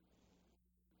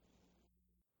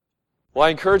Well, I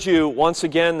encourage you once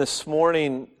again this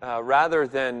morning, rather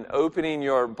than opening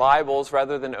your Bibles,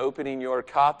 rather than opening your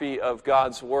copy of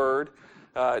God's Word,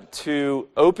 to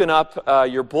open up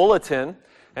your bulletin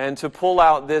and to pull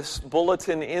out this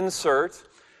bulletin insert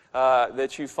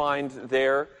that you find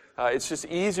there. It's just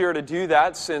easier to do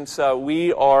that since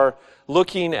we are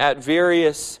looking at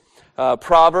various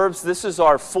Proverbs. This is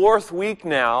our fourth week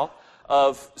now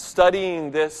of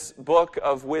studying this book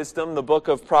of wisdom, the book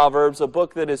of Proverbs, a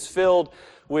book that is filled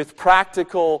with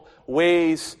practical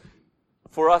ways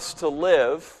for us to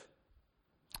live,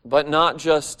 but not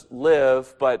just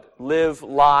live, but live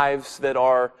lives that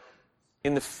are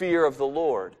in the fear of the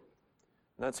Lord.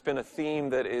 And that's been a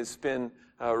theme that has been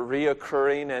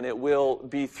reoccurring, and it will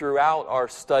be throughout our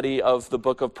study of the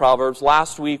book of Proverbs.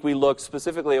 Last week we looked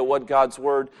specifically at what God's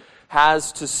Word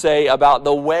has to say about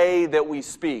the way that we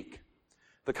speak,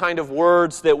 the kind of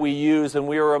words that we use, and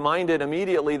we are reminded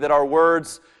immediately that our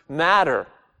words matter.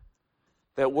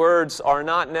 That words are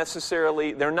not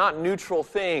necessarily, they're not neutral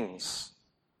things.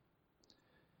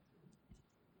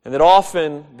 And that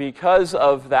often, because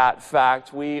of that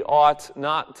fact, we ought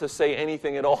not to say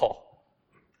anything at all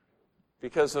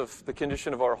because of the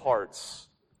condition of our hearts.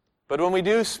 But when we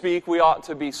do speak, we ought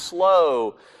to be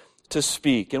slow to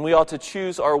speak, and we ought to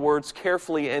choose our words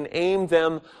carefully and aim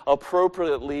them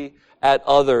appropriately at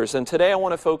others. And today I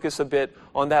want to focus a bit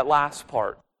on that last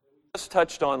part we just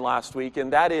touched on last week,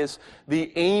 and that is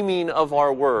the aiming of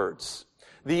our words,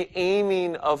 the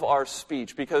aiming of our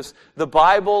speech, because the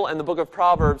Bible and the book of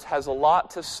Proverbs has a lot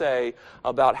to say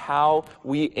about how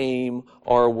we aim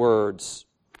our words.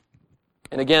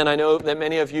 And again, I know that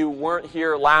many of you weren't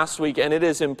here last week, and it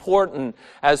is important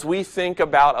as we think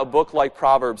about a book like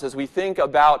Proverbs, as we think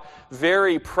about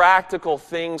very practical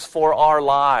things for our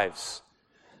lives,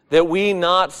 that we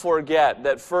not forget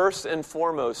that first and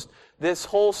foremost, this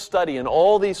whole study and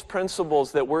all these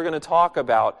principles that we're going to talk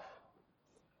about,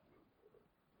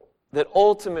 that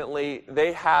ultimately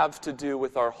they have to do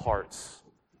with our hearts.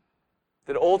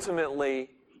 That ultimately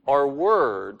our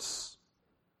words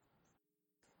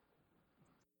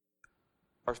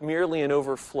are merely an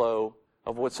overflow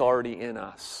of what's already in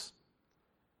us.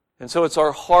 And so it's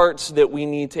our hearts that we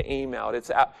need to aim out. It's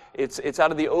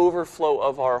out of the overflow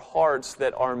of our hearts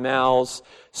that our mouths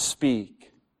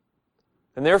speak.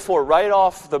 And therefore, right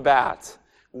off the bat,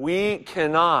 we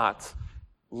cannot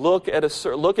look at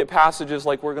passages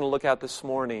like we're going to look at this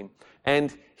morning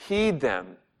and heed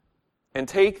them and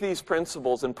take these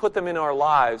principles and put them in our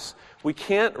lives. We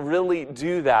can't really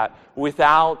do that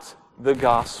without the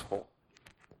gospel.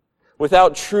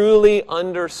 Without truly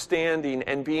understanding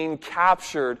and being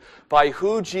captured by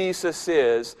who Jesus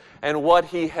is and what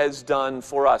He has done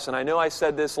for us. And I know I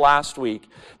said this last week,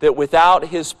 that without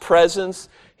His presence,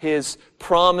 His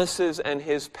promises, and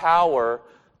His power,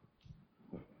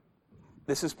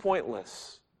 this is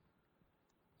pointless.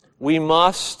 We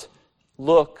must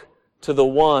look to the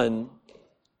one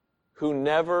who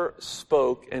never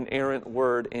spoke an errant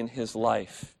word in His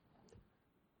life.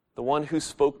 The one who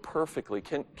spoke perfectly.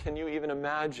 Can you even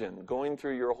imagine going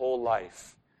through your whole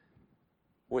life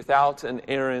without an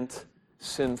errant,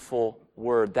 sinful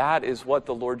word? That is what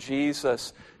the Lord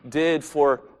Jesus did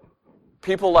for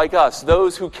people like us,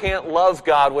 those who can't love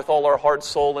God with all our heart,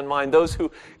 soul, and mind, those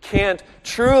who can't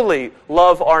truly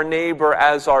love our neighbor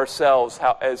as ourselves,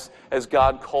 as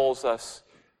God calls us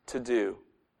to do.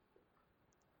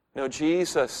 No,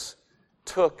 Jesus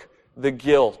took the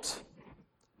guilt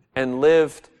and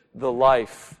lived the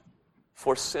life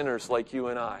for sinners like you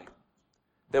and I,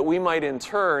 that we might in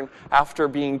turn, after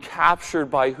being captured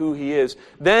by who He is,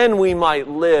 then we might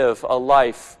live a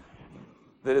life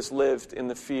that is lived in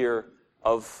the fear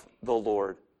of the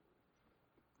Lord.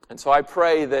 And so I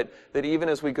pray that even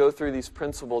as we go through these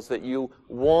principles, that you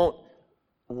won't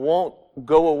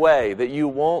go away, that you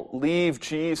won't leave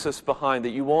Jesus behind, that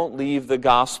you won't leave the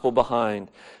gospel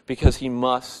behind, because He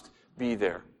must be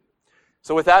there.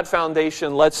 So with that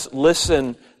foundation, let's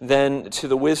listen then to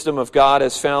the wisdom of God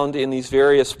as found in these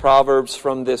various Proverbs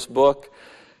from this book,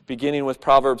 beginning with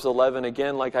Proverbs 11.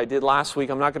 Again, like I did last week,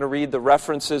 I'm not going to read the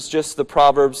references, just the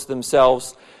Proverbs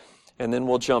themselves, and then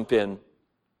we'll jump in.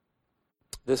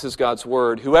 This is God's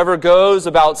Word. Whoever goes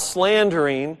about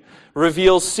slandering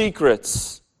reveals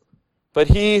secrets, but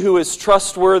he who is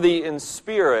trustworthy in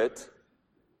spirit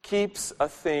keeps a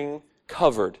thing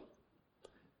covered.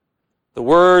 The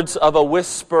words of a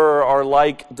whisperer are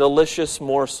like delicious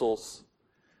morsels.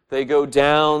 They go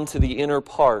down to the inner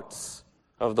parts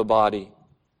of the body.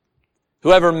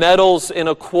 Whoever meddles in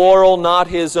a quarrel not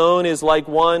his own is like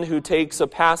one who takes a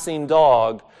passing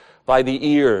dog by the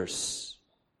ears.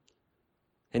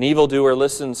 An evildoer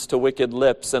listens to wicked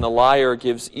lips, and a liar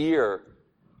gives ear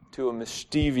to a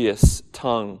mischievous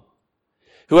tongue.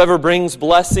 Whoever brings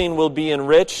blessing will be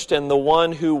enriched, and the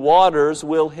one who waters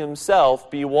will himself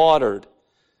be watered.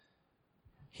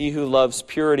 He who loves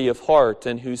purity of heart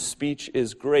and whose speech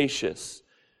is gracious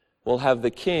will have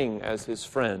the king as his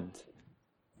friend.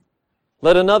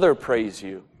 Let another praise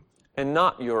you, and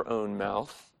not your own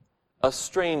mouth, a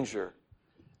stranger,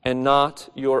 and not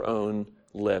your own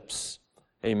lips.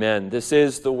 Amen. This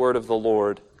is the word of the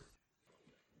Lord.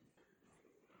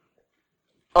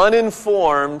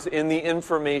 Uninformed in the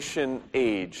information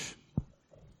age.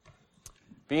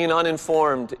 Being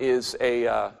uninformed is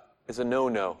a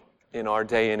no-no in our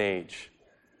day and age.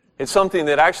 It's something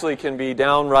that actually can be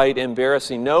downright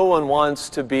embarrassing. No one wants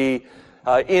to be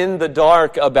in the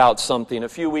dark about something. A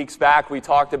few weeks back, we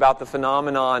talked about the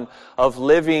phenomenon of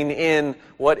living in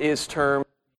what is termed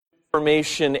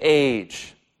information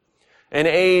age. An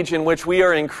age in which we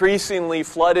are increasingly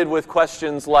flooded with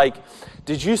questions like,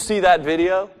 did you see that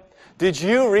video? Did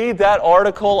you read that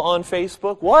article on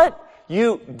Facebook? What?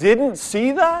 You didn't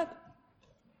see that?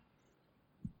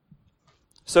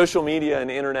 Social media and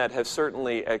internet have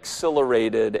certainly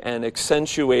accelerated and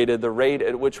accentuated the rate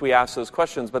at which we ask those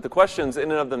questions, but the questions in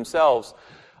and of themselves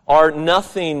are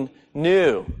nothing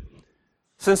new.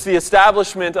 Since the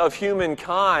establishment of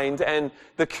humankind and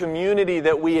the community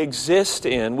that we exist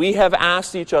in, we have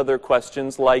asked each other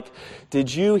questions like,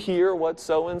 did you hear what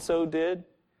so-and-so did?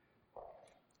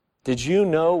 Did you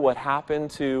know what happened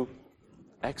to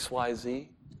XYZ?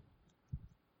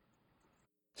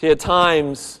 See, at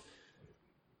times,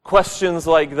 questions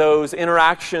like those,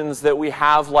 interactions that we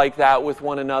have like that with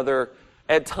one another,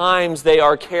 at times they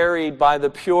are carried by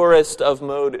the purest of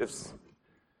motives.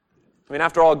 I mean,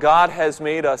 after all, God has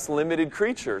made us limited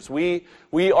creatures. We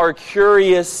are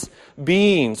curious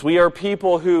beings. We are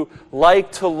people who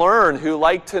like to learn, who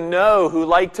like to know, who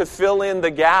like to fill in the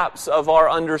gaps of our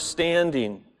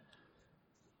understanding.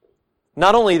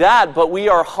 Not only that, but we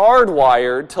are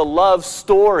hardwired to love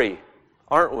story,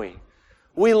 aren't we?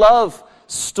 We love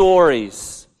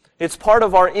stories. It's part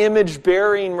of our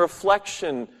image-bearing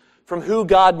reflection from who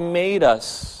God made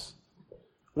us.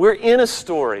 We're in a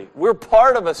story. We're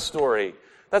part of a story.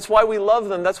 That's why we love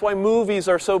them. That's why movies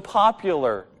are so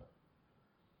popular.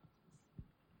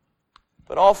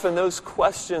 But often those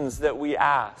questions that we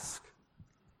ask,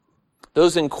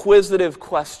 those inquisitive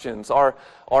questions are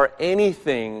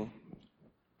anything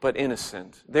but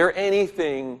innocent. They're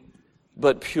anything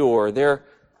but pure. They're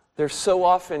so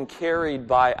often carried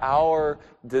by our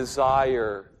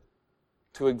desire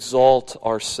to exalt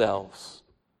ourselves.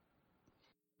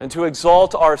 And to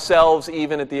exalt ourselves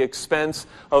even at the expense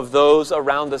of those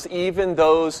around us, even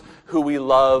those who we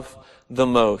love the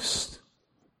most.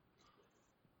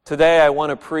 Today I want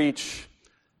to preach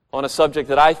on a subject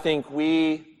that I think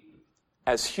we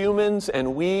as humans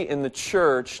and we in the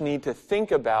church need to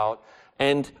think about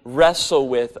and wrestle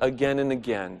with again and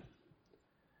again.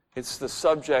 It's the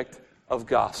subject of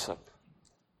gossip.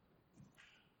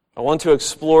 I want to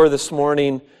explore this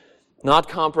morning, not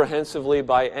comprehensively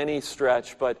by any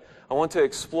stretch, but I want to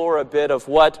explore a bit of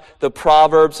what the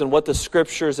Proverbs and what the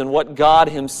Scriptures and what God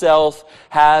Himself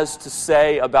has to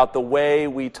say about the way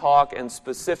we talk, and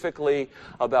specifically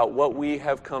about what we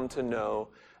have come to know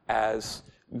as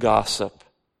gossip.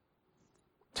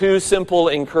 Two simple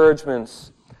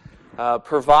encouragements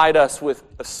provide us with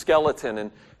a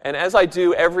skeleton, and as I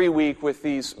do every week with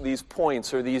these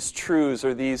points or these truths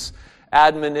or these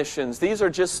admonitions, these are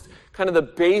just kind of the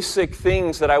basic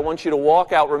things that I want you to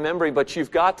walk out remembering, but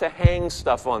you've got to hang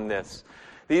stuff on this.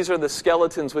 These are the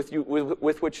skeletons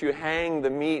with which you hang the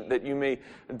meat that you may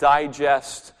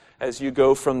digest as you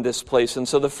go from this place. And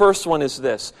so the first one is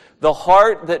this: the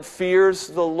heart that fears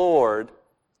the Lord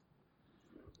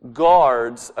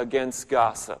guards against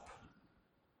gossip.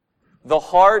 The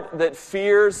heart that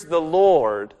fears the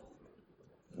Lord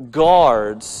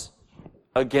guards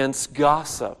against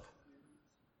gossip.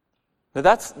 Now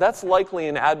that's likely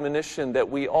an admonition that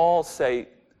we all say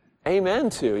amen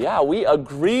to. Yeah, we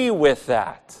agree with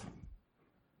that.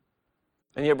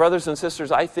 And yet, brothers and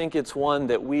sisters, I think it's one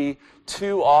that we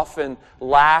too often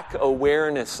lack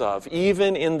awareness of,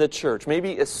 even in the church,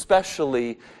 maybe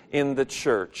especially in the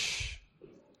church.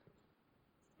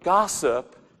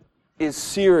 Gossip is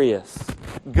serious.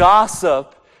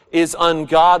 Gossip is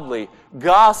ungodly.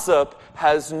 Gossip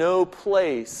has no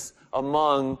place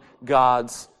among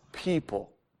God's people.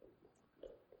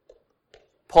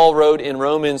 Paul wrote in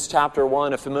Romans chapter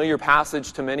 1, a familiar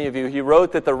passage to many of you. He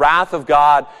wrote that the wrath of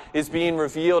God is being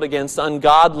revealed against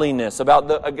ungodliness,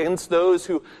 against those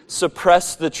who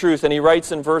suppress the truth. And he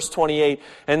writes in verse 28,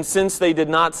 "And since they did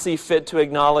not see fit to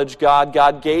acknowledge God,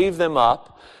 God gave them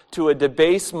up to a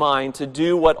debased mind to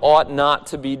do what ought not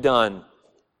to be done.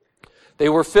 They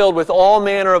were filled with all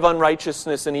manner of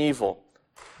unrighteousness and evil."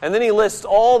 And then he lists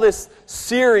all this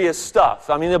serious stuff.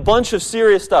 I mean, a bunch of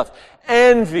serious stuff.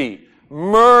 Envy,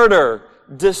 murder,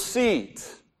 deceit.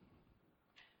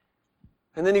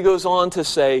 And then he goes on to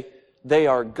say, they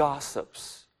are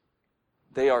gossips.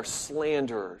 They are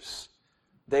slanderers.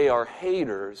 They are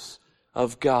haters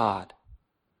of God.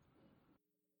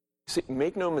 See,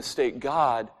 make no mistake,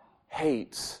 God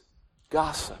hates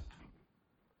gossip.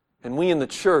 And we in the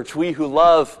church, we who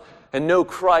love and know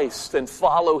Christ and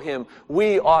follow Him,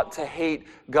 we ought to hate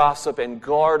gossip and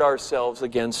guard ourselves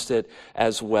against it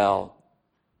as well.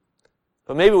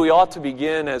 But maybe we ought to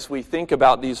begin as we think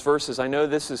about these verses. I know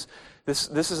this is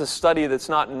a study that's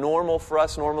not normal for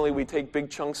us. Normally we take big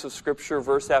chunks of Scripture,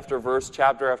 verse after verse,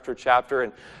 chapter after chapter,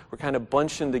 and we're kind of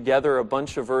bunching together a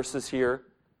bunch of verses here.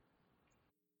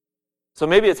 So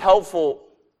maybe it's helpful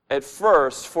at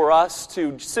first for us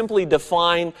to simply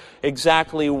define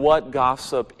exactly what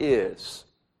gossip is.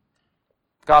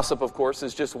 Gossip, of course,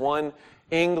 is just one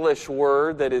English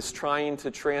word that is trying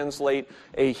to translate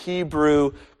a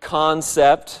Hebrew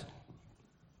concept.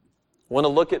 I want to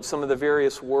look at some of the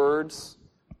various words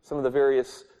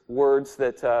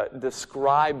that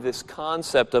describe this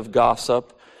concept of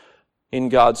gossip in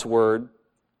God's Word.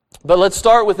 But let's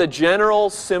start with a general,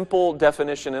 simple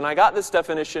definition. And I got this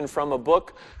definition from a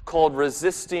book called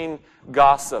Resisting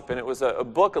Gossip. And it was a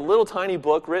little tiny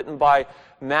book written by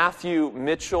Matthew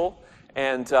Mitchell.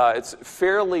 And it's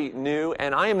fairly new.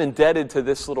 And I am indebted to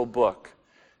this little book.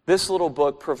 This little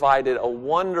book provided a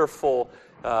wonderful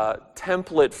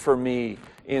template for me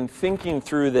in thinking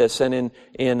through this and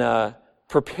in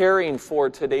preparing for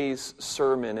today's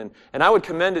sermon. And I would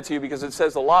commend it to you because it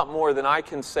says a lot more than I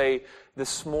can say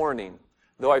this morning,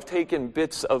 though I've taken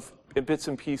bits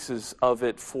and pieces of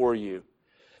it for you.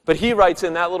 But he writes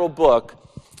in that little book,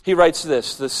 he writes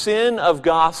this: the sin of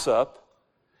gossip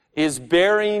is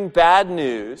bearing bad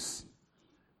news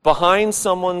behind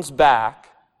someone's back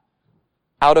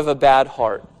out of a bad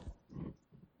heart.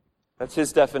 That's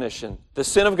his definition. The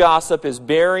sin of gossip is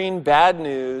bearing bad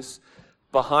news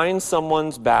behind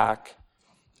someone's back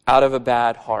out of a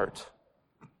bad heart.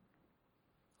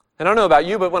 And I don't know about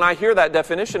you, but when I hear that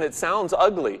definition, it sounds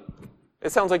ugly.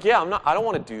 It sounds like, I don't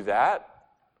want to do that.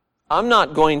 I'm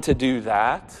not going to do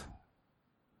that.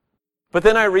 But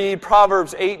then I read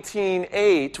Proverbs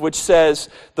 18:8, which says,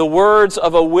 the words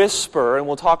of a whisper, and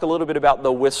we'll talk a little bit about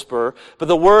the whisper, but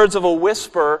the words of a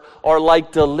whisper are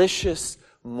like delicious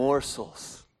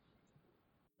morsels.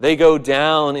 They go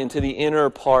down into the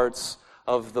inner parts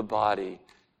of the body.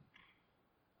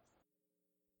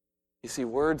 You see,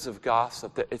 words of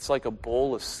gossip, it's like a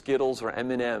bowl of Skittles or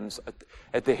M&Ms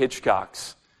at the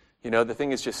Hitchcocks. The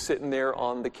thing is just sitting there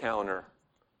on the counter.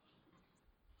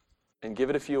 And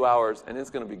give it a few hours, and it's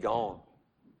going to be gone.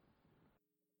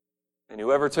 And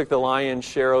whoever took the lion's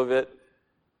share of it,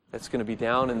 that's going to be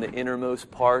down in the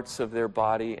innermost parts of their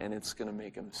body, and it's going to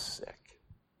make them sick.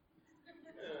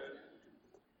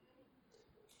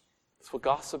 That's what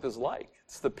gossip is like.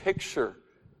 It's the picture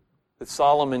that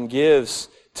Solomon gives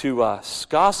to us.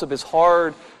 Gossip is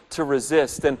hard to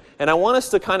resist. And I want us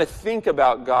to kind of think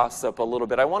about gossip a little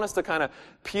bit. I want us to kind of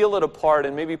peel it apart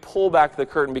and maybe pull back the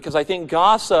curtain, because I think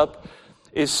gossip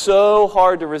is so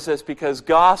hard to resist because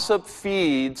gossip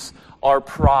feeds our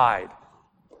pride.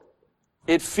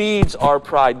 It feeds our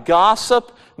pride.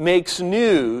 Gossip makes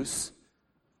news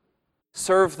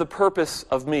serve the purpose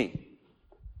of me.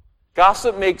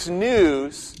 Gossip makes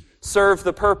news serve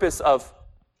the purpose of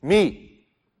me.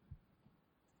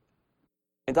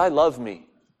 And I love me.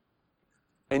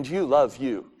 And you love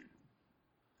you.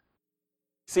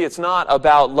 See, it's not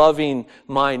about loving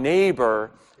my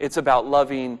neighbor. It's about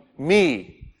loving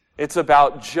me. It's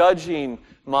about judging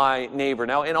my neighbor.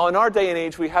 Now, in our day and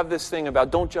age, we have this thing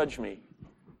about don't judge me.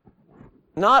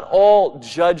 Not all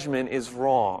judgment is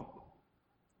wrong.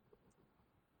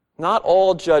 Not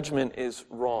all judgment is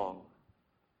wrong.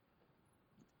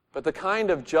 But the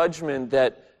kind of judgment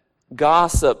that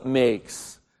gossip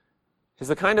makes is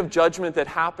the kind of judgment that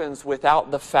happens without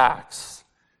the facts,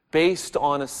 based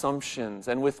on assumptions,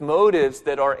 and with motives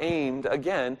that are aimed,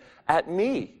 again, at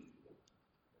me.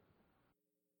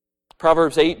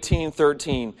 Proverbs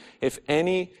 18:13,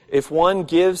 if one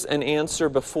gives an answer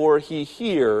before he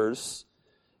hears,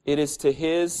 it is to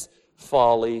his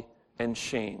folly and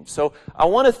shame. So I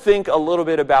want to think a little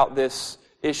bit about this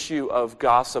issue of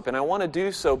gossip, and I want to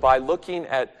do so by looking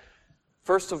at,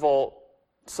 first of all,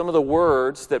 some of the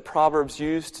words that Proverbs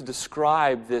use to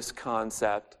describe this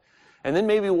concept, and then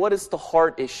maybe what is the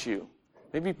heart issue?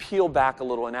 Maybe peel back a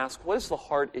little and ask, what is the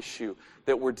heart issue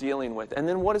that we're dealing with? And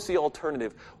then what is the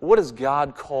alternative? What does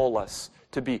God call us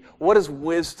to be? What does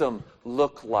wisdom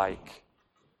look like?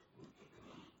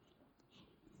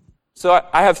 So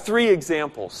I have three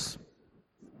examples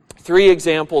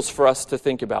for us to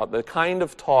think about, the kind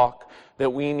of talk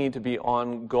that we need to be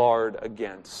on guard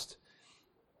against.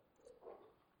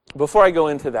 Before I go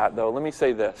into that, though, let me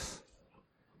say this.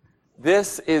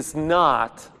 This is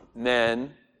not,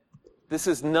 men, this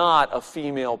is not a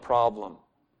female problem.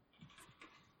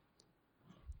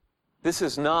 This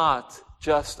is not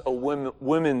just a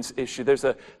women's issue. There's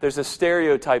a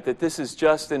stereotype that this is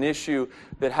just an issue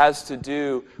that has to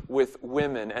do with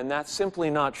women, and that's simply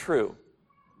not true.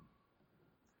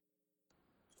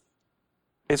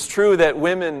 It's true that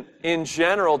women in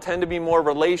general tend to be more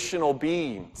relational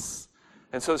beings.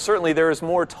 And so certainly there is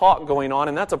more talk going on,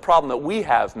 and that's a problem that we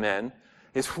have, men,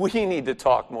 is we need to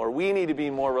talk more. We need to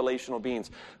be more relational beings.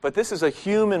 But this is a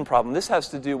human problem. This has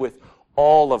to do with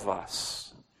all of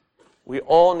us. We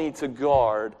all need to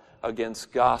guard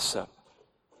against gossip.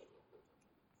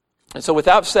 And so with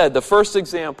that said, the first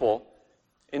example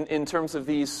in terms of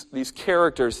these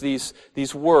characters,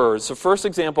 these words, the first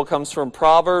example comes from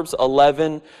Proverbs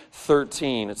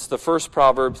 11:13. It's the first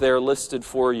proverb there listed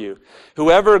for you.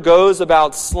 Whoever goes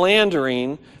about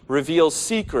slandering reveals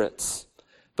secrets,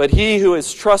 but he who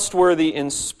is trustworthy in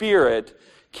spirit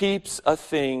keeps a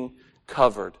thing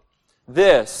covered.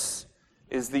 This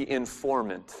is the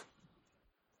informant.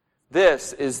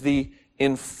 This is the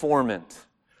informant,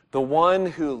 the one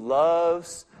who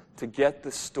loves to get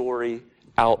the story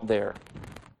out there.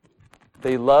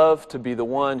 They love to be the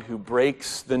one who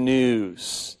breaks the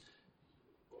news.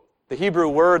 The Hebrew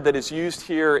word that is used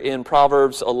here in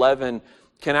Proverbs 11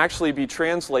 can actually be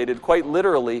translated quite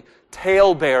literally,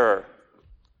 talebearer.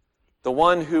 The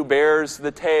one who bears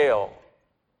the tale.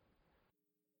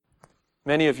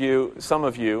 Many of you, some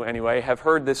of you anyway, have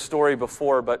heard this story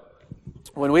before, but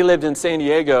when we lived in San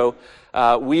Diego,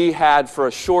 we had, for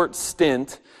a short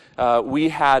stint, we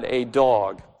had a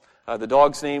dog. The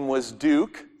dog's name was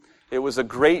Duke. It was a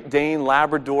Great Dane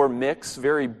Labrador mix,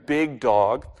 very big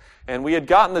dog. And we had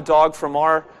gotten the dog from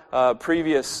our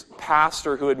previous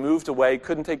pastor who had moved away,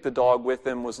 couldn't take the dog with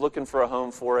him, was looking for a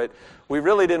home for it. We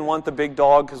really didn't want the big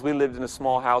dog because we lived in a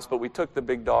small house, but we took the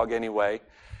big dog anyway.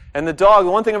 And the dog,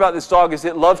 the one thing about this dog is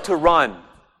it loved to run.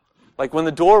 Like when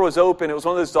the door was open, it was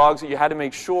one of those dogs that you had to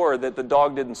make sure that the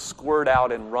dog didn't squirt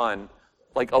out and run,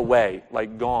 like away,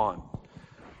 like gone.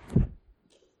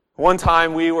 One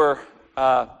time we were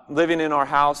living in our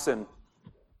house, and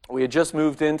we had just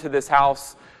moved into this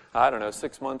house,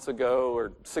 6 months ago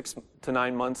or 6 to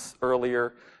 9 months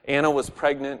earlier. Anna was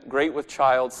pregnant, great with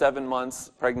child, 7 months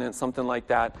pregnant, something like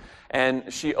that.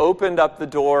 And she opened up the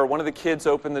door, one of the kids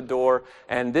opened the door,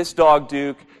 and this dog,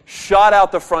 Duke, shot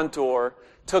out the front door,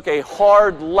 took a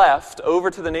hard left over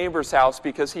to the neighbor's house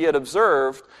because he had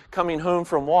observed, coming home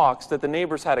from walks, that the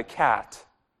neighbors had a cat.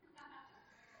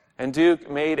 And Duke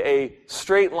made a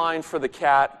straight line for the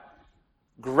cat,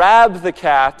 grabbed the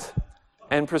cat,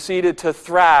 and proceeded to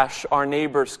thrash our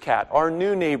neighbor's cat, our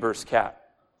new neighbor's cat.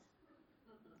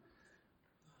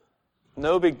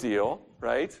 No big deal,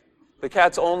 right? The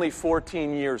cat's only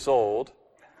 14 years old.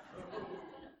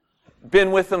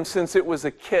 Been with them since it was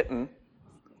a kitten.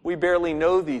 We barely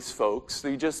know these folks.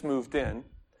 They just moved in.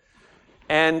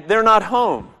 And they're not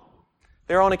home.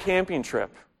 They're on a camping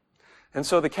trip. And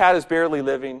so the cat is barely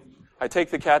living. I take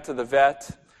the cat to the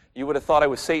vet. You would have thought I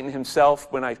was Satan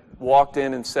himself when I walked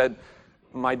in and said,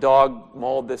 my dog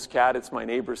mauled this cat. It's my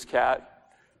neighbor's cat.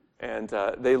 And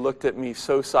they looked at me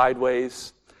so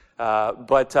sideways.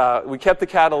 But we kept the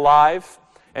cat alive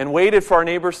and waited for our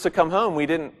neighbors to come home. We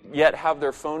didn't yet have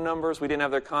their phone numbers. We didn't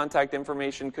have their contact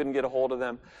information. Couldn't get a hold of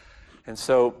them. And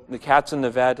so the cat's in the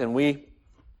vet, and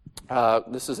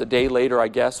this is a day later, I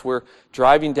guess. We're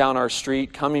driving down our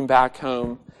street, coming back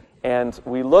home, and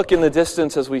we look in the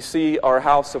distance as we see our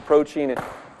house approaching,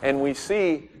 and we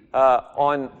see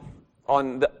on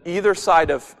each side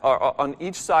of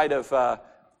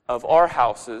our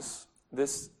houses,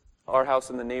 our house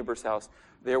and the neighbor's house,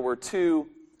 there were two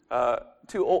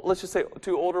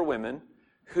older women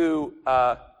who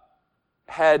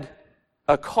had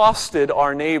accosted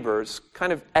our neighbors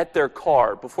kind of at their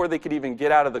car before they could even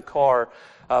get out of the car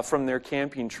from their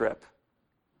camping trip.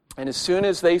 And as soon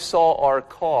as they saw our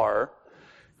car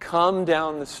come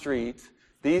down the street,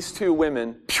 these two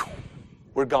women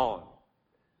were gone.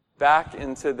 back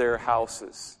into their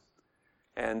houses.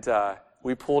 And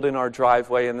we pulled in our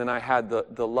driveway, and then I had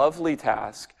the lovely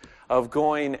task of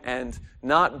going and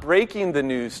not breaking the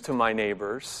news to my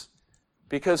neighbors,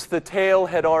 because the tale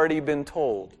had already been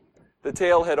told. The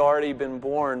tale had already been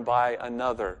borne by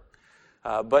another.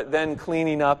 But then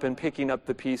cleaning up and picking up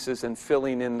the pieces and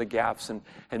filling in the gaps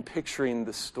and picturing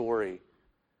the story.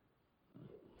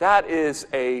 That is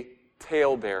a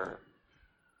talebearer.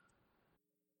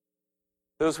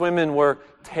 Those women were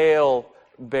tale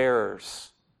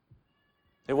bearers.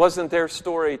 It wasn't their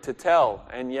story to tell,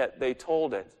 and yet they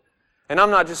told it. And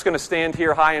I'm not just going to stand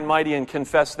here high and mighty and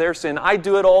confess their sin. I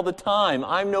do it all the time.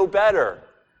 I'm no better.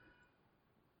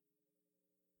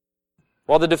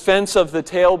 While the defense of the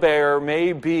talebearer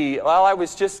may be, well, I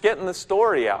was just getting the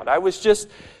story out. I was just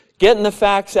getting the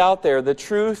facts out there. The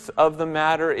truth of the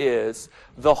matter is,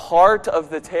 the heart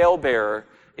of the talebearer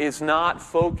is not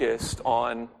focused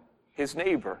on his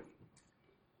neighbor.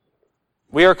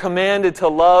 We are commanded to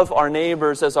love our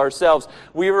neighbors as ourselves.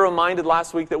 We were reminded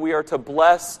last week that we are to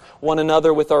bless one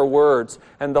another with our words.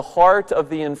 And the heart of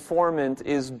the informant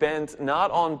is bent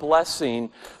not on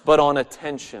blessing, but on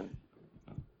attention.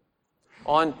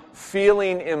 On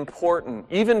feeling important,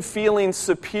 even feeling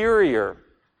superior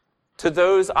to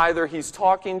those either he's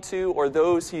talking to or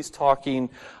those he's talking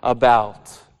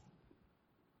about.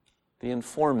 The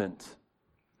informant,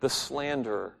 the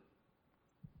slanderer.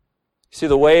 See,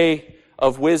 the way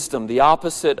of wisdom, the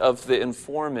opposite of the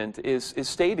informant, is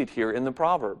stated here in the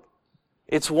proverb.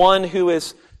 It's one who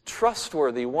is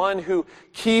trustworthy, one who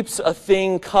keeps a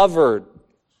thing covered.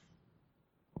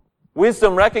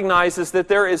 Wisdom recognizes that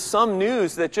there is some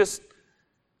news that just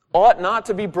ought not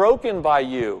to be broken by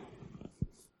you.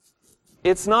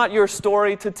 It's not your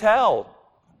story to tell,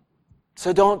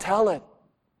 so don't tell it.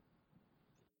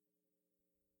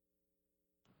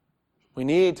 We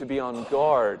need to be on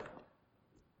guard,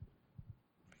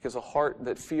 because a heart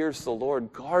that fears the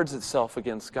Lord guards itself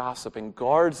against gossip and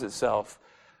guards itself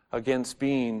against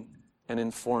being an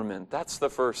informant. That's the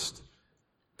first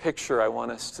picture I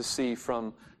want us to see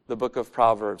from the book of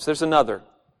Proverbs. There's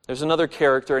another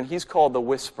character, and he's called the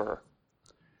whisperer.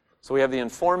 So we have the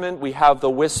informant, we have the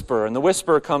whisperer. And the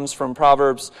whisperer comes from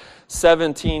Proverbs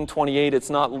 17:28. It's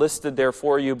not listed there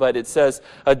for you, but it says,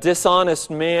 "A dishonest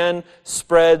man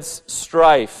spreads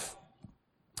strife,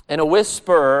 and a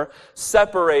whisperer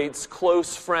separates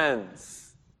close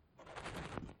friends."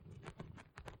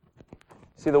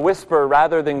 See, the whisperer,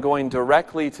 rather than going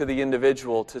directly to the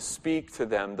individual to speak to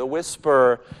them, the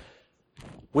whisperer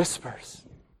whispers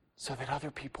so that other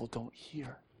people don't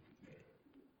hear.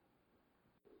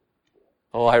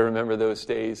 Oh, I remember those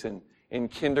days in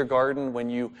kindergarten when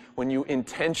you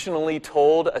intentionally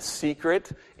told a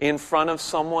secret in front of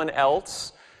someone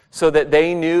else so that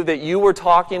they knew that you were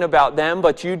talking about them,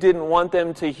 but you didn't want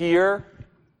them to hear.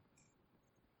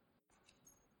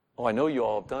 Oh, I know you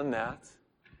all have done that.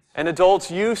 And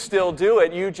adults, you still do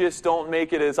it. You just don't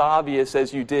make it as obvious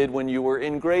as you did when you were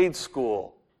in grade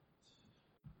school.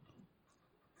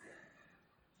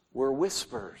 We're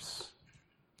whispers.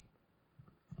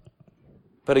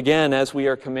 But again, as we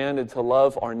are commanded to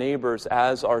love our neighbors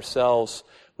as ourselves,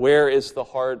 where is the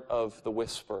heart of the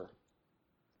whisperer?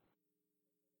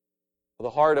 Well,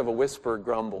 the heart of a whisperer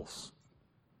grumbles.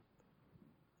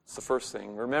 It's the first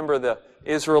thing. Remember the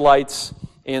Israelites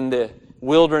in the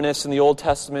wilderness in the Old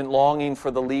Testament longing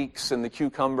for the leeks and the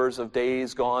cucumbers of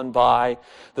days gone by.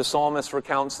 The psalmist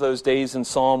recounts those days in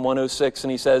Psalm 106,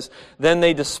 and he says, "Then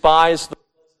they despised the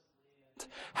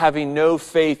having no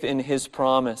faith in his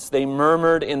promise. They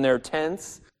murmured in their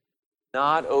tents,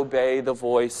 not obey the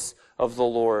voice of the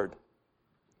Lord."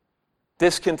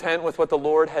 Discontent with what the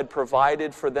Lord had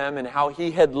provided for them and how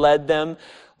he had led them,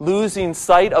 losing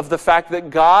sight of the fact that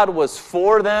God was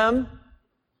for them.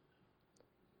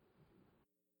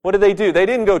 What did they do? They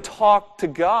didn't go talk to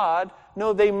God.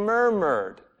 No, they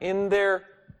murmured in their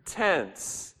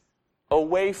tents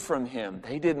away from him.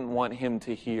 They didn't want him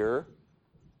to hear.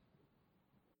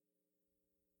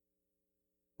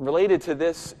 Related to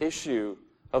this issue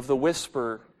of the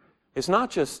whisper is not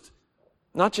just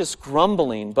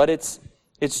grumbling, but it's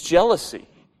jealousy.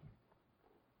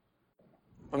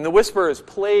 When the whisperer is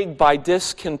plagued by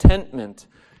discontentment,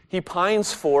 he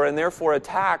pines for and therefore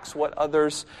attacks what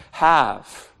others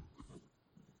have.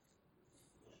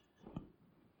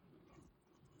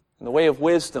 In the way of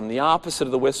wisdom, the opposite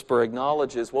of the whisperer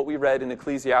acknowledges what we read in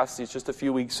Ecclesiastes just a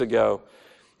few weeks ago.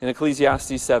 In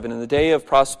Ecclesiastes 7, "In the day of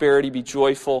prosperity be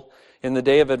joyful, in the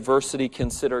day of adversity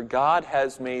consider God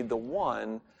has made the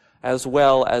one as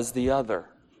well as the other."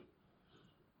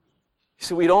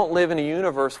 See, we don't live in a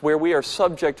universe where we are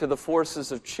subject to the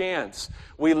forces of chance.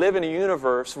 We live in a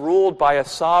universe ruled by a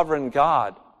sovereign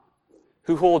God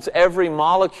who holds every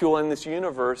molecule in this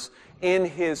universe in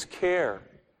His care.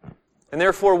 And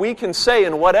therefore we can say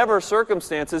in whatever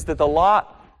circumstances that the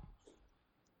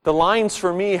lines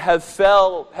for me have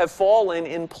fallen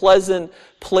in pleasant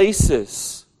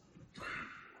places.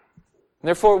 And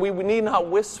therefore we need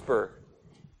not whisper,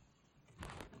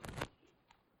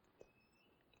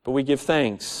 but we give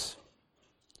thanks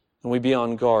and we be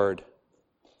on guard.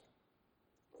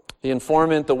 The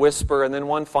informant, the whisper, and then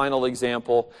one final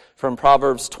example from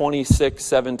Proverbs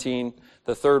 26:17,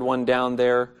 the third one down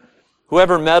there.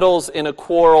 Whoever meddles in a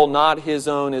quarrel not his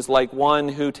own is like one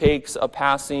who takes a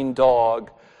passing dog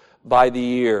by the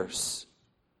ears.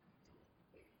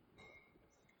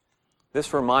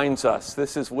 This reminds us,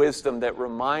 this is wisdom that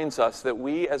reminds us that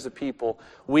we as a people,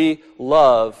 we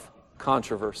love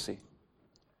controversy.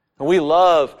 And we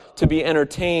love to be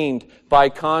entertained by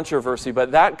controversy,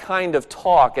 but that kind of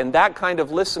talk and that kind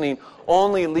of listening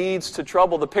only leads to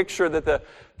trouble. The picture that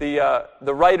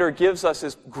the writer gives us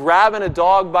is grabbing a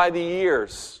dog by the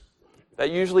ears.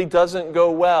 That usually doesn't go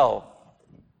well.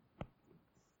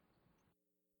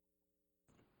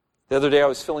 The other day I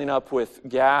was filling up with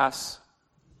gas,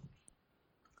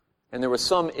 and there was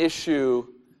some issue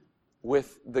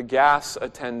with the gas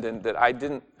attendant that I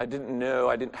didn't know,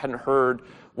 hadn't heard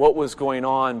what was going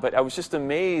on, but I was just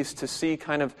amazed to see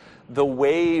kind of the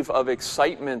wave of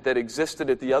excitement that existed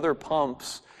at the other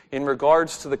pumps in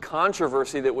regards to the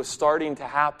controversy that was starting to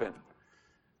happen.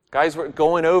 Guys were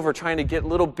going over trying to get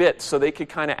little bits so they could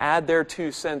kind of add their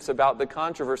 2 cents about the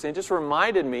controversy. It just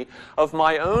reminded me of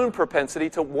my own propensity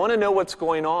to want to know what's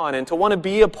going on and to want to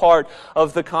be a part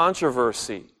of the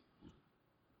controversy.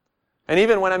 And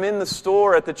even when I'm in the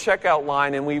store at the checkout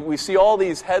line and we see all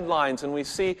these headlines and we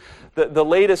see the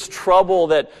latest trouble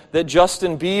that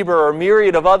Justin Bieber or a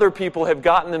myriad of other people have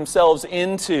gotten themselves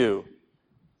into,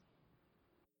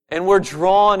 and we're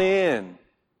drawn in,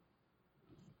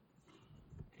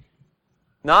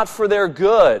 not for their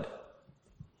good,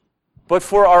 but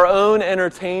for our own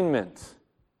entertainment.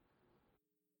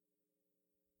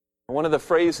 One of the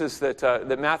phrases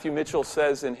that Matthew Mitchell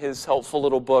says in his helpful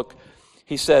little book,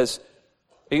 he says,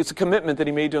 it's a commitment that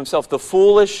he made to himself. The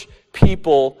foolish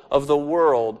people of the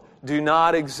world do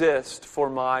not exist for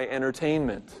my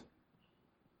entertainment.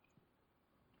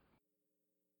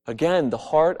 Again, the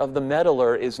heart of the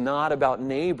meddler is not about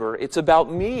neighbor, it's about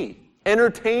me.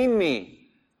 Entertain me.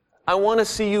 I want to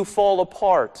see you fall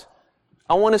apart.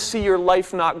 I want to see your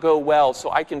life not go well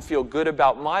so I can feel good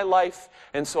about my life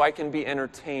and so I can be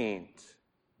entertained.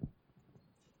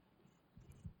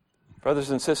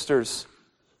 Brothers and sisters,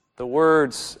 the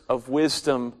words of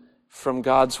wisdom from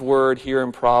God's Word here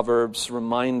in Proverbs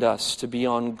remind us to be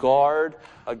on guard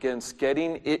against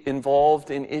getting involved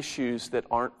in issues that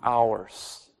aren't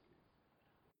ours.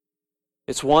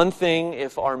 It's one thing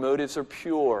if our motives are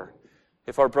pure,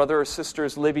 if our brother or sister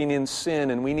is living in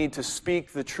sin and we need to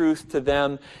speak the truth to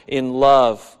them in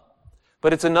love.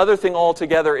 But it's another thing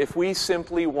altogether if we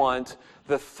simply want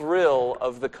the thrill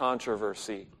of the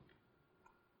controversy.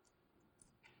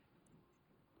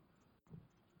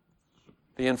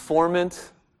 The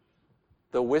informant,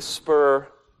 the whisperer,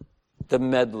 the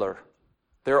meddler.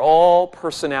 They're all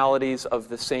personalities of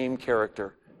the same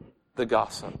character, the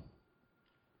gossip.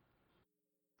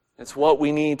 It's what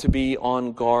we need to be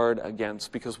on guard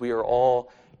against because we are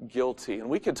all guilty. And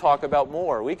we could talk about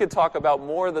more. We could talk about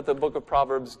more that the book of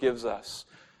Proverbs gives us.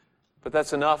 But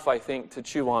that's enough, I think, to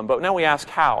chew on. But now we ask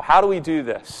how. How do we do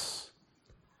this?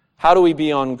 How do we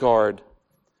be on guard?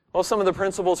 Well, some of the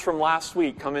principles from last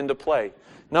week come into play.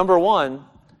 Number one,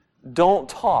 don't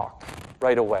talk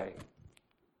right away.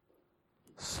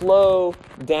 Slow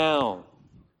down.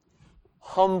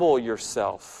 Humble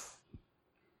yourself.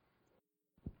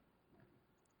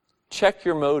 Check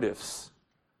your motives.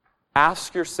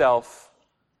 Ask yourself,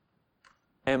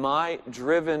 am I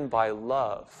driven by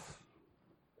love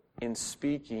in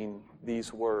speaking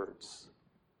these words?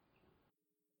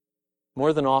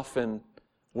 More than often,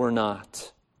 we're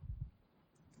not.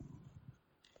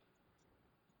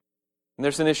 And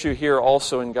there's an issue here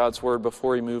also in God's Word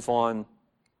before we move on.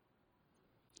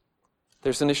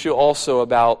 There's an issue also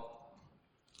about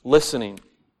listening.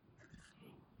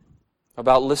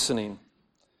 About listening.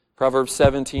 Proverbs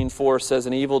 17:4 says,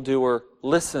 an evildoer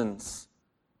listens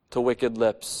to wicked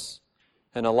lips,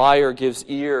 and a liar gives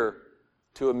ear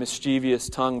to a mischievous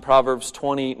tongue. Proverbs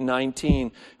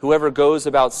 20:19, whoever goes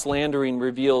about slandering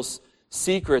reveals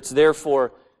secrets,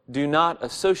 therefore do not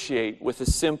associate with a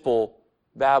simple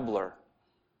babbler.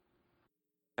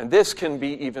 And this can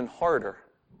be even harder.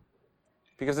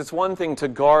 Because it's one thing to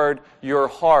guard your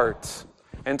heart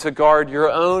and to guard your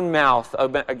own mouth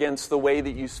against the way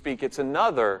that you speak. It's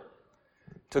another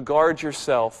to guard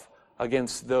yourself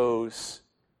against those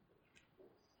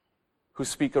who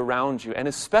speak around you, and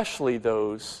especially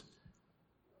those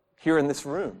here in this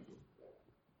room,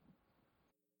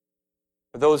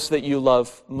 those that you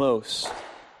love most.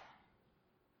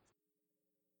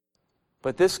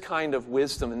 But this kind of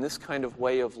wisdom and this kind of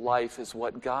way of life is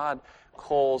what God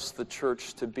calls the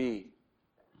church to be.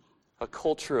 A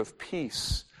culture of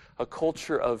peace, a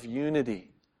culture of unity.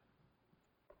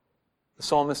 The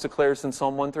psalmist declares in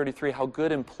Psalm 133 how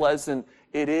good and pleasant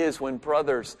it is when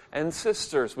brothers and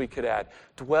sisters, we could add,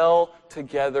 dwell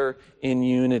together in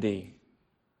unity.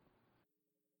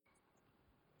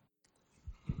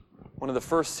 One of the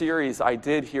first series I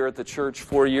did here at the church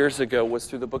 4 years ago was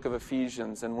through the book of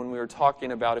Ephesians. And when we were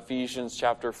talking about Ephesians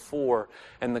chapter 4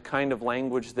 and the kind of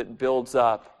language that builds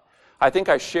up, I think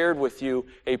I shared with you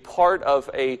a part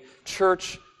of a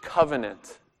church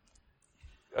covenant.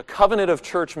 A covenant of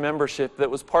church membership that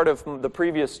was part of the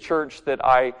previous church that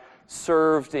I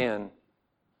served in.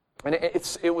 And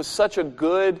it was such a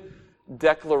good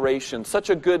declaration, such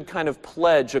a good kind of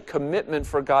pledge, a commitment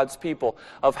for God's people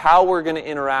of how we're going to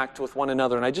interact with one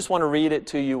another. And I just want to read it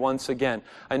to you once again.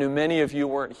 I know many of you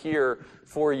weren't here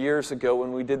 4 years ago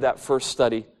when we did that first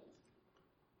study.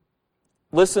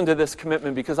 Listen to this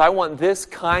commitment, because I want this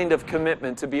kind of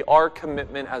commitment to be our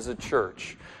commitment as a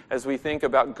church as we think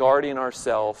about guarding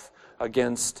ourselves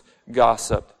against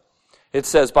gossip. It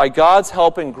says, "By God's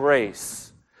help and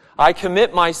grace, I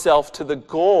commit myself to the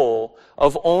goal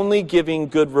of only giving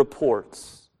good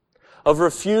reports, of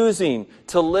refusing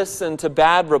to listen to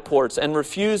bad reports and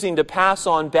refusing to pass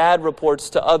on bad reports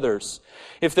to others.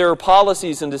 If there are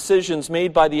policies and decisions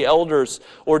made by the elders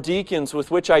or deacons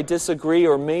with which I disagree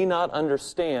or may not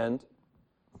understand,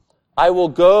 I will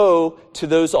go to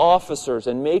those officers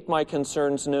and make my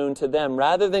concerns known to them,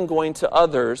 rather than going to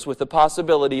others with the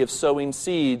possibility of sowing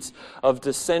seeds of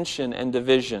dissension and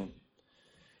division.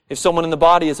 If someone in the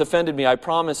body has offended me, I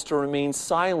promise to remain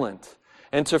silent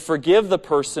and to forgive the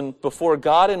person before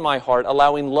God in my heart,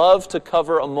 allowing love to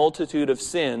cover a multitude of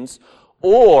sins,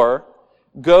 or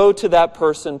go to that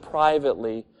person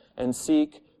privately and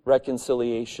seek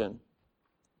reconciliation.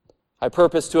 I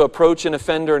purpose to approach an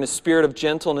offender in a spirit of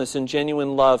gentleness and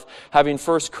genuine love, having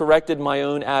first corrected my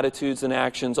own attitudes and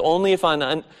actions. Only if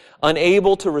I'm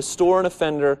unable to restore an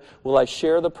offender will I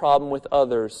share the problem with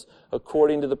others,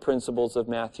 according to the principles of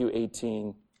Matthew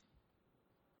 18.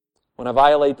 When I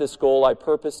violate this goal, I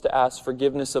purpose to ask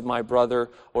forgiveness of my brother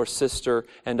or sister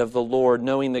and of the Lord,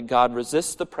 knowing that God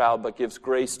resists the proud but gives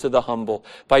grace to the humble.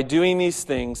 By doing these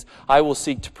things, I will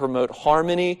seek to promote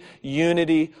harmony,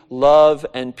 unity, love,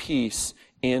 and peace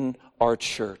in our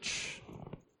church."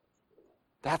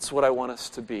 That's what I want us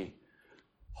to be.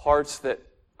 Hearts that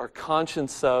are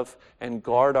conscious of and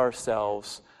guard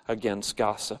ourselves against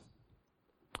gossip.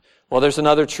 Well, there's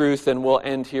another truth, and we'll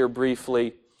end here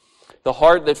briefly. The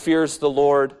heart that fears the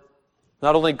Lord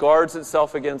not only guards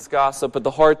itself against gossip, but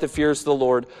the heart that fears the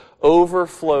Lord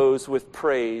overflows with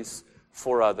praise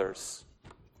for others.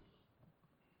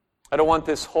 I don't want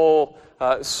this whole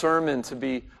sermon to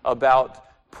be about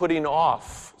putting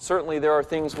off. Certainly there are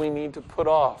things we need to put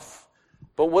off.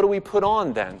 But what do we put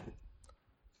on then?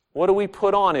 What do we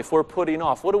put on if we're putting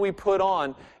off? What do we put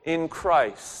on in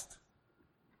Christ?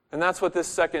 And that's what this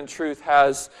second truth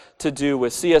has to do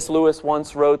with. C.S. Lewis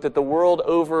once wrote that the world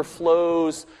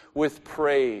overflows with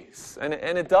praise. And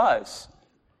it does.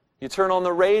 You turn on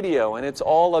the radio and it's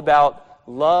all about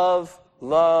love,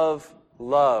 love,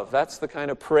 love. That's the kind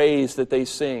of praise that they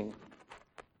sing.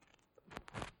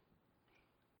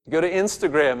 You go to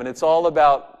Instagram and it's all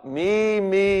about me,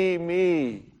 me,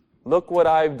 me. Look what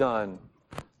I've done.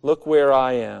 Look where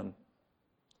I am.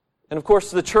 And of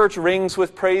course the church rings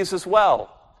with praise as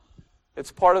well. It's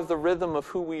part of the rhythm of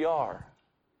who we are.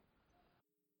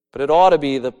 But it ought to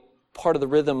be the part of the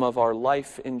rhythm of our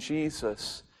life in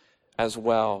Jesus as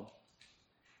well.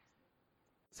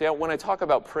 See, when I talk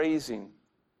about praising,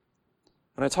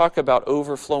 when I talk about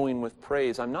overflowing with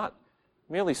praise, I'm not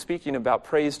merely speaking about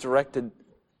praise directed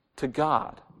to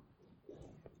God.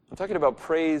 I'm talking about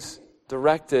praise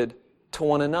directed to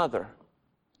one another.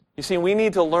 You see, we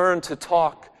need to learn to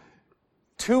talk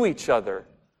to each other,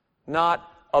 not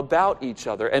about each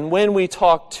other. And when we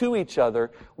talk to each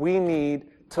other, we need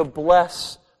to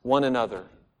bless one another.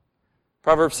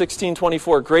 Proverbs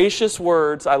 16:24, gracious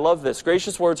words, I love this,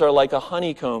 gracious words are like a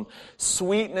honeycomb,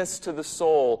 sweetness to the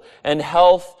soul and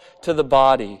health to the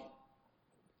body.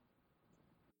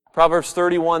 Proverbs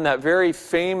 31, that very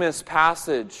famous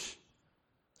passage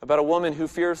about a woman who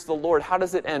fears the Lord. How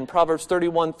does it end? Proverbs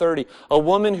 31:30. A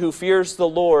woman who fears the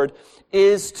Lord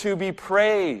is to be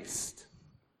praised.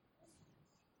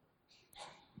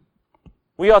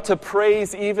 We ought to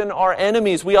praise even our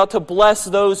enemies. We ought to bless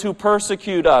those who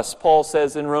persecute us, Paul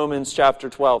says in Romans chapter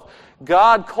 12.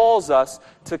 God calls us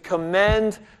to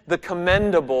commend the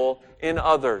commendable in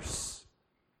others.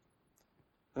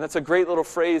 And that's a great little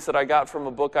phrase that I got from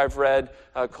a book I've read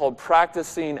called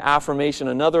Practicing Affirmation,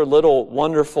 another little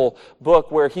wonderful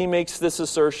book where he makes this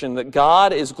assertion that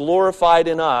God is glorified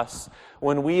in us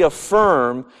when we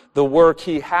affirm the work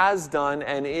He has done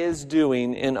and is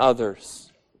doing in others.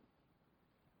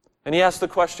 And he asks the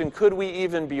question, could we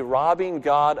even be robbing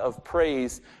God of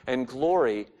praise and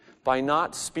glory by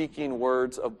not speaking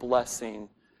words of blessing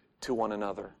to one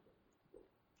another?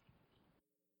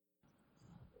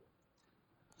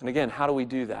 And again, how do we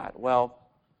do that? Well,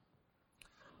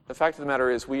 the fact of the matter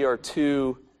is we are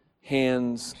too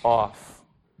hands off.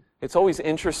 It's always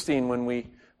interesting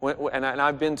and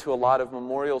I've been to a lot of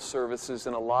memorial services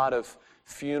and a lot of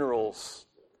funerals,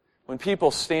 when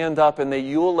people stand up and they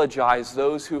eulogize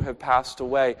those who have passed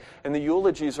away. And the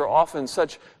eulogies are often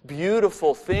such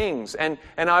beautiful things. And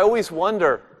I always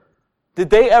wonder, did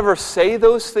they ever say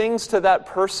those things to that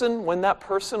person when that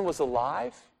person was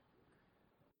alive?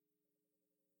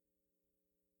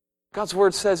 God's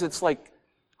Word says it's like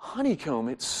honeycomb.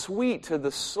 It's sweet to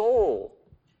the soul.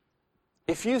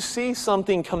 If you see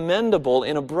something commendable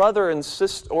in a brother and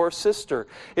sister,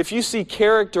 if you see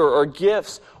character or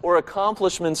gifts or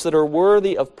accomplishments that are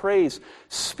worthy of praise,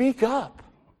 speak up.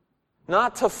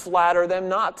 Not to flatter them,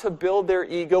 not to build their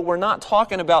ego. We're not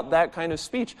talking about that kind of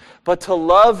speech, but to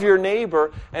love your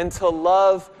neighbor and to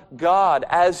love God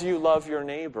as you love your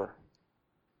neighbor.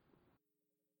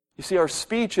 You see, our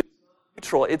speech is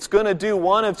neutral. It's going to do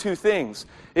one of two things.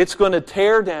 It's going to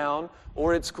tear down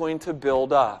or it's going to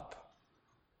build up.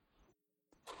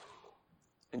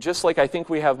 And just like I think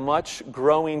we have much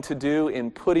growing to do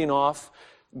in putting off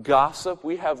gossip,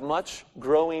 we have much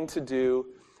growing to do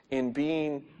in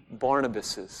being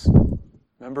Barnabases.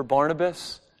 Remember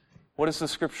Barnabas? What does the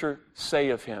Scripture say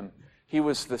of him? He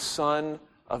was the son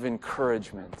of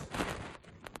encouragement.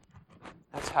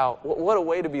 That's what a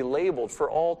way to be labeled for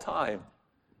all time.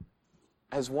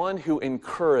 As one who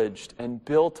encouraged and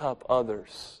built up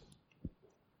others.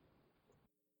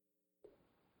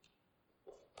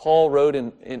 Paul wrote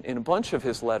in a bunch of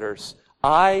his letters,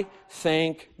 I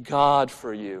thank God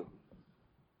for you.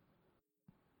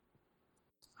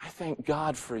 I thank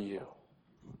God for you.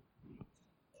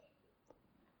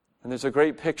 And there's a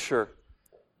great picture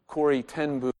Corrie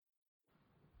ten Boom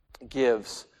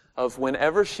gives of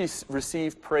whenever she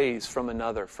received praise from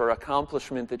another for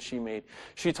accomplishment that she made.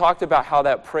 She talked about how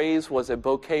that praise was a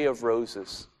bouquet of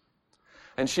roses.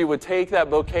 And she would take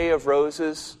that bouquet of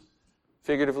roses,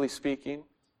 figuratively speaking,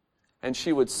 and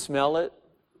she would smell it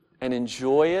and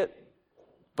enjoy it.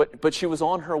 But she was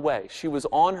on her way. She was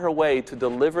on her way to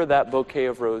deliver that bouquet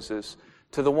of roses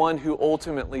to the one who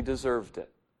ultimately deserved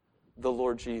it, the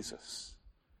Lord Jesus.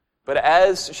 But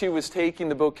as she was taking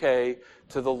the bouquet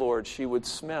to the Lord, she would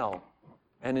smell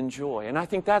and enjoy. And I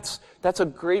think that's a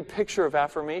great picture of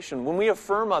affirmation. When we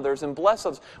affirm others and bless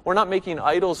others, we're not making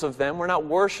idols of them. We're not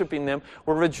worshiping them.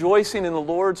 We're rejoicing in the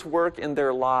Lord's work in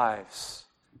their lives.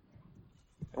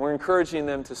 And we're encouraging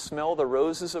them to smell the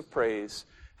roses of praise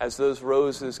as those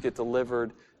roses get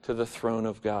delivered to the throne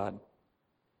of God.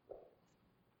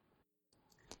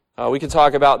 We could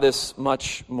talk about this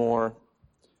much more.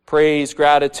 Praise,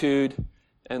 gratitude,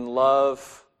 and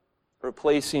love,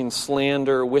 replacing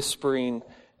slander, whispering,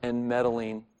 and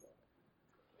meddling.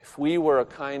 If we were a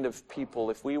kind of people,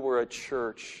 if we were a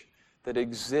church that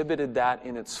exhibited that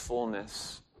in its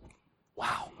fullness,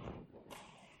 wow,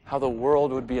 how the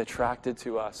world would be attracted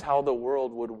to us, how the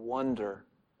world would wonder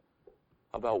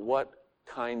about what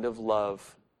kind of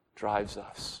love drives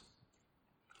us.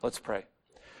 Let's pray.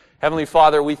 Heavenly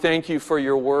Father, we thank you for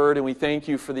your word, and we thank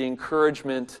you for the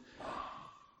encouragement,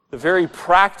 the very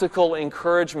practical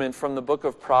encouragement from the book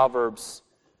of Proverbs.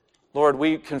 Lord,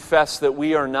 we confess that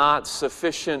we are not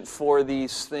sufficient for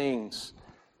these things.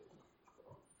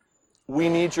 We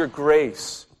need your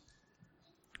grace.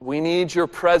 We need your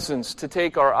presence to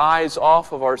take our eyes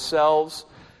off of ourselves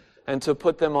and to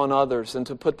put them on others and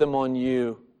to put them on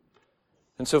you.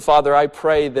 And so, Father, I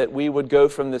pray that we would go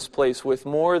from this place with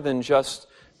more than just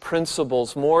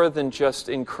principles, more than just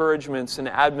encouragements and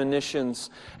admonitions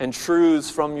and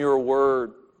truths from your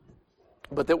word,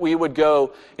 but that we would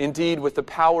go indeed with the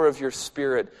power of your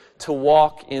Spirit to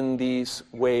walk in these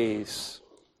ways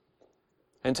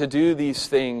and to do these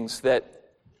things that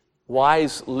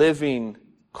wise living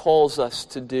calls us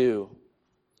to do.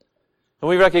 And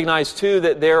we recognize, too,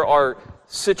 that there are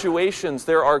situations,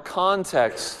 there are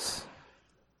contexts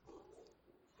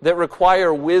that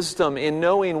require wisdom in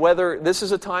knowing whether this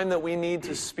is a time that we need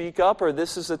to speak up or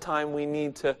this is a time we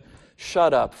need to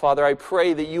shut up. Father, I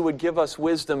pray that you would give us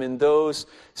wisdom in those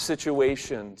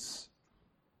situations,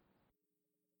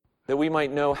 that we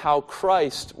might know how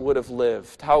Christ would have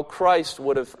lived, how Christ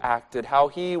would have acted, how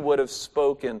he would have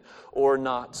spoken or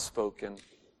not spoken.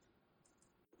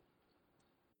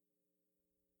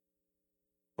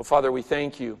 Well, Father, we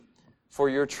thank you for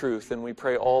your truth, and we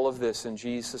pray all of this in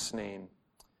Jesus' name.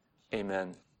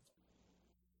 Amen.